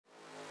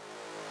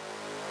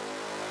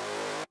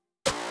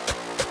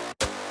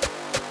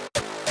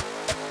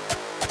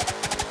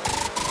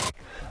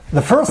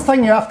The first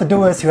thing you have to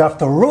do is you have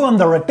to ruin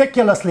the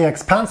ridiculously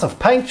expensive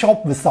paint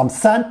job with some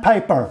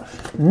sandpaper.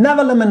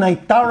 Never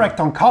laminate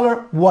direct on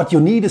color, what you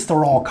need is the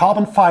raw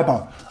carbon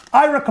fiber.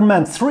 I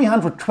recommend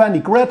 320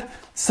 grit,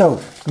 so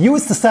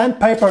use the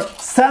sandpaper,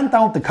 sand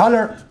down the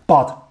color,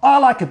 but I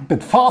like it a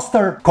bit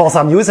faster because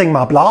I'm using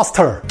my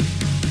blaster.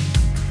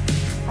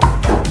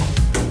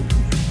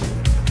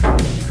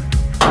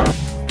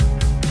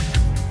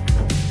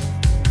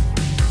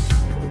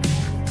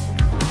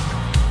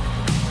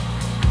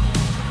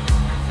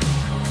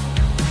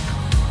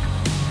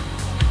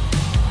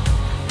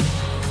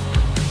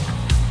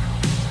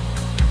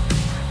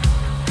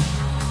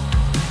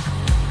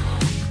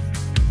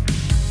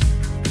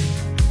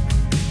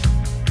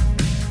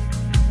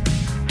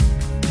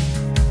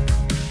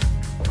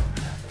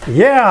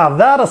 Yeah,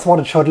 that is what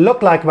it should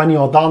look like when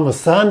you're done with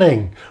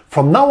sanding.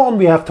 From now on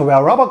we have to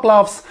wear rubber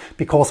gloves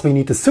because we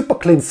need a super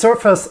clean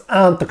surface,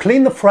 and to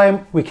clean the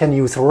frame we can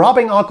use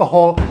rubbing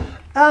alcohol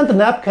and a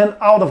napkin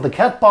out of the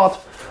cat butt.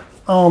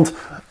 And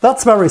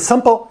that's very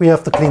simple. We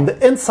have to clean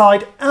the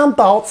inside and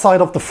the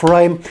outside of the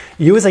frame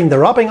using the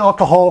rubbing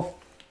alcohol.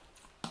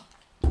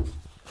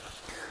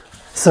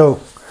 So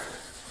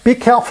be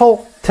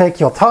careful.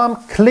 Take your time,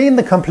 clean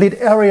the complete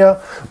area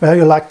where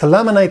you like to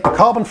laminate the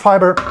carbon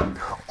fiber,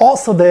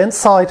 also the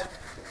inside.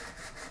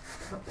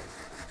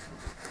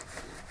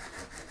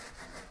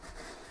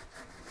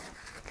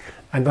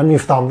 And when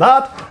you've done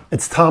that,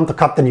 it's time to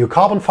cut the new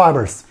carbon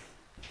fibers.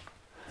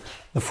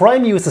 The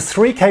frame uses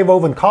 3K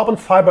woven carbon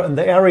fiber in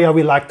the area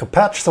we like to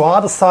patch, so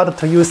I decided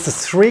to use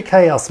this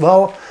 3K as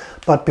well.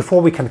 But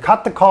before we can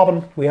cut the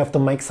carbon, we have to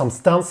make some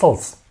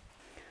stencils.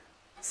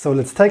 So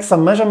let's take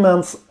some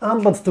measurements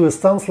and let's do a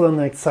stencil in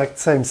the exact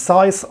same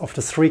size of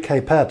the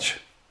 3K patch.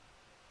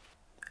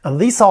 And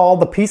these are all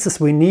the pieces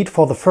we need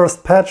for the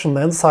first patch on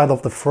the inside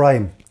of the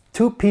frame.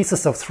 2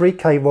 pieces of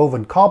 3K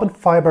woven carbon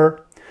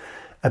fiber,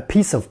 a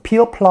piece of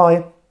peel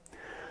ply,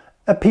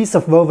 a piece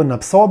of woven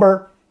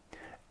absorber,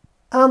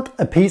 and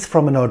a piece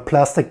from an old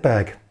plastic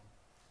bag.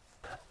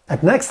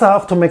 And next I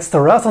have to mix the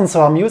resin,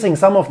 so I'm using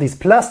some of these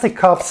plastic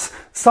cups,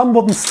 some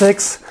wooden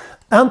sticks,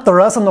 and the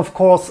resin of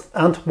course.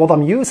 And what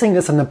I'm using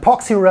is an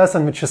epoxy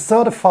resin which is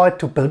certified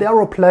to build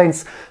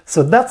aeroplanes,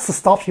 so that's the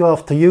stuff you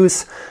have to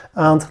use.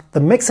 And the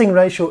mixing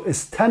ratio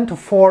is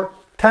 10:4,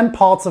 10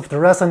 parts of the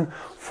resin,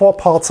 4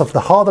 parts of the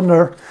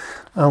hardener,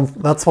 and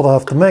that's what I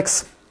have to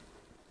mix.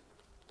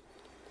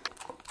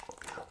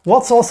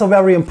 What's also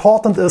very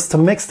important is to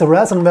mix the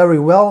resin very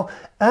well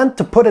and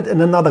to put it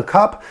in another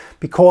cup,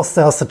 because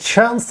there's a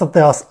chance that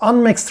there's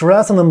unmixed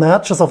resin in the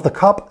edges of the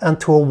cup, and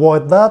to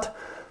avoid that,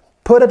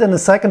 put it in a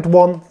second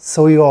one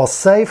so you are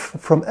safe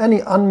from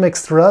any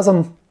unmixed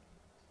resin.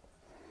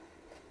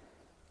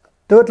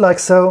 Do it like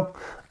so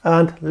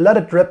and let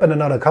it drip in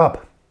another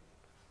cup.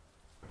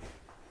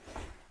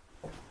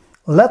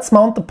 Let's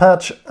mount the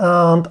patch,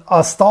 and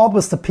I'll start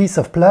with the piece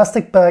of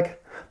plastic bag,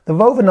 the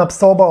woven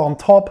absorber on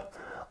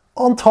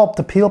top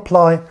the peel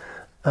ply,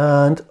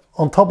 and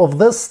on top of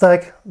this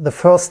stack the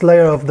first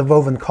layer of the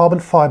woven carbon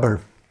fiber.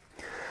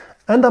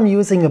 And I'm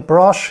using a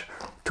brush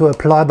to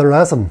apply the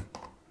resin.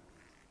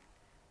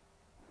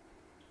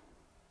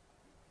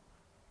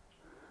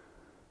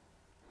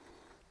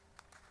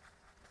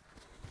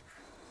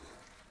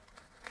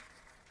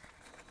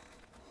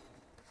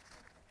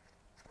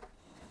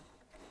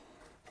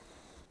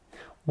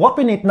 What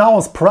we need now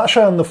is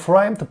pressure in the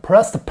frame to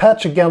press the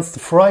patch against the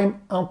frame,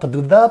 and to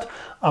do that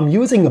I'm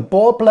using a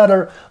ball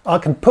bladder. I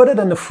can put it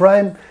in the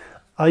frame.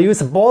 I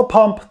use a ball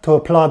pump to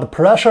apply the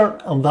pressure,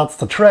 and that's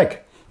the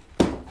trick.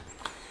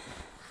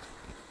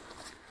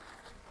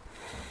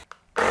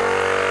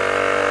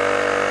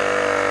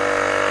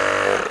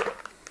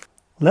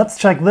 Let's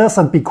check this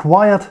and be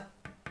quiet.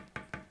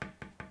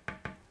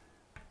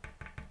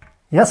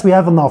 Yes, we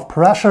have enough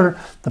pressure.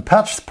 The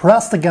patch is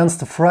pressed against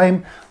the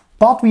frame,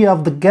 but we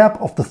have the gap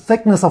of the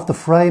thickness of the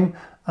frame,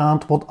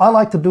 and what I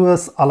like to do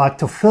is I like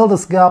to fill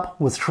this gap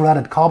with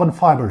shredded carbon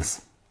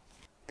fibers.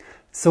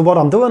 So what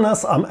I'm doing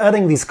is I'm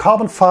adding these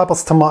carbon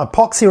fibers to my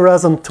epoxy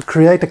resin to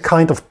create a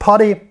kind of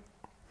putty.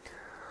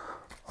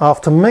 I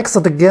have to mix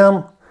it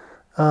again,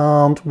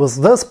 and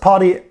with this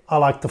putty I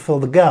like to fill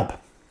the gap.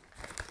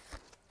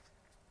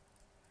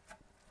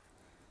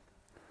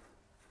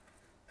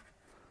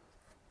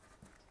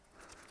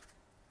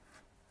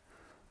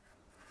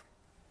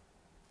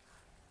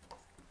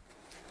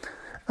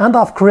 And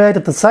I've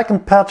created the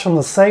second patch in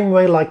the same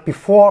way like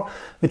before,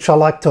 which I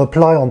like to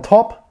apply on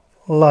top,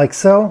 like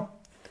so.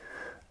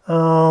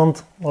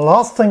 And the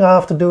last thing I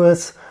have to do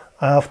is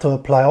I have to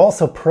apply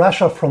also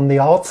pressure from the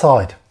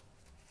outside.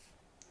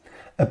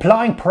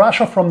 Applying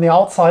pressure from the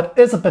outside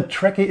is a bit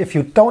tricky if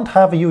you don't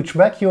have a huge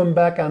vacuum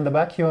bag and a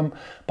vacuum,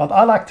 but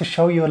I like to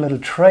show you a little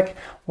trick.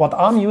 What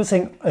I'm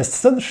using is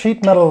thin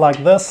sheet metal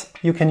like this.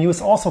 You can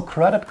use also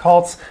credit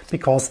cards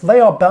because they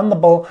are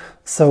bendable,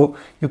 so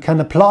you can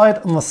apply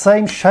it in the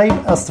same shape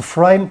as the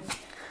frame.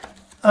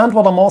 And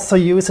what I'm also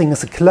using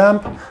is a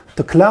clamp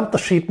to clamp the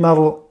sheet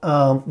metal,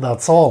 and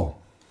that's all.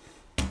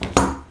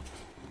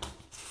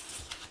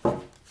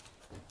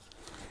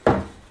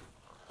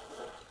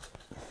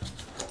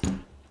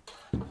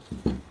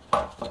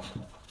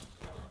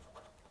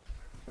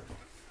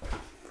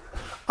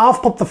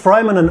 I've put the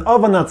frame in an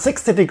oven at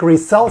 60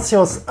 degrees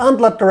Celsius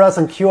and let the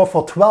resin cure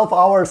for 12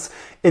 hours.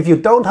 If you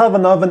don't have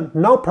an oven,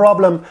 no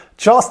problem,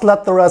 just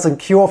let the resin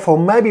cure for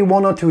maybe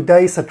 1 or 2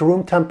 days at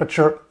room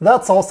temperature,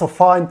 that's also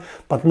fine.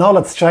 But now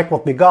let's check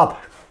what we got.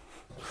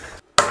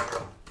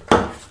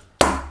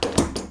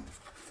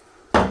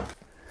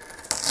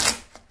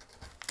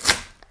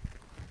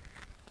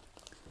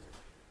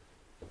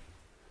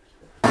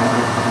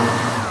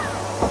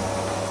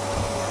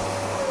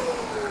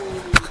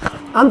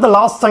 And the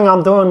last thing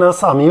I'm doing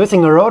is I'm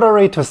using a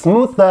rotary to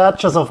smooth the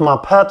edges of my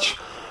patch.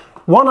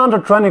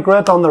 120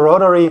 grit on the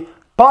rotary,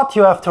 but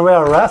you have to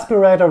wear a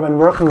respirator when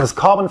working with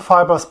carbon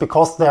fibers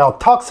because they are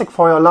toxic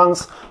for your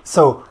lungs.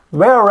 So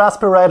wear a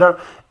respirator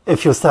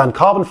if you stand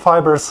carbon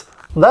fibers.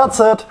 That's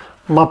it,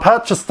 my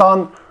patch is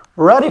done,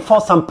 ready for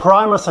some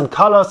primers and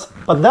colors,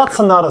 but that's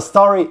another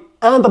story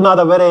and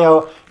another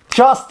video.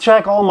 Just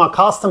check all my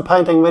custom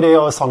painting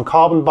videos on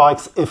carbon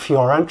bikes if you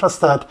are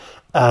interested,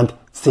 and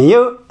see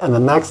you in the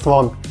next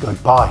one.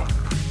 Goodbye.